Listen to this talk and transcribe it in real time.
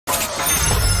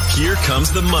Here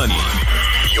comes the money.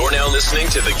 You're now listening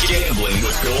to the Gambling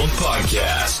with Gold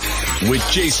podcast with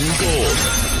Jason Gold.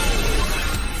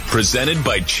 Presented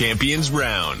by Champions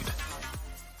Round.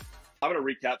 I'm going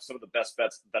to recap some of the best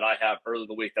bets that I have early in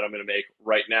the week that I'm going to make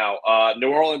right now. New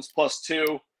Orleans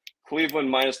 +2, Cleveland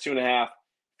 -2.5,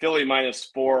 Philly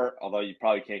 -4, although you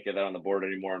probably can't get that on the board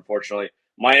anymore, unfortunately.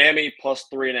 Miami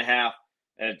 +3.5,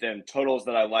 and then totals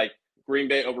that I like: Green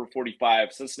Bay over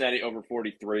 45, Cincinnati over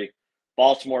 43,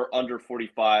 Baltimore under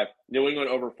 45, New England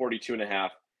over 42.5,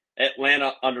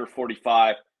 Atlanta under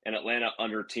 45, and Atlanta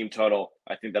under team total.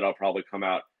 I think that'll probably come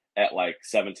out at like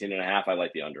 17.5. I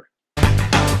like the under.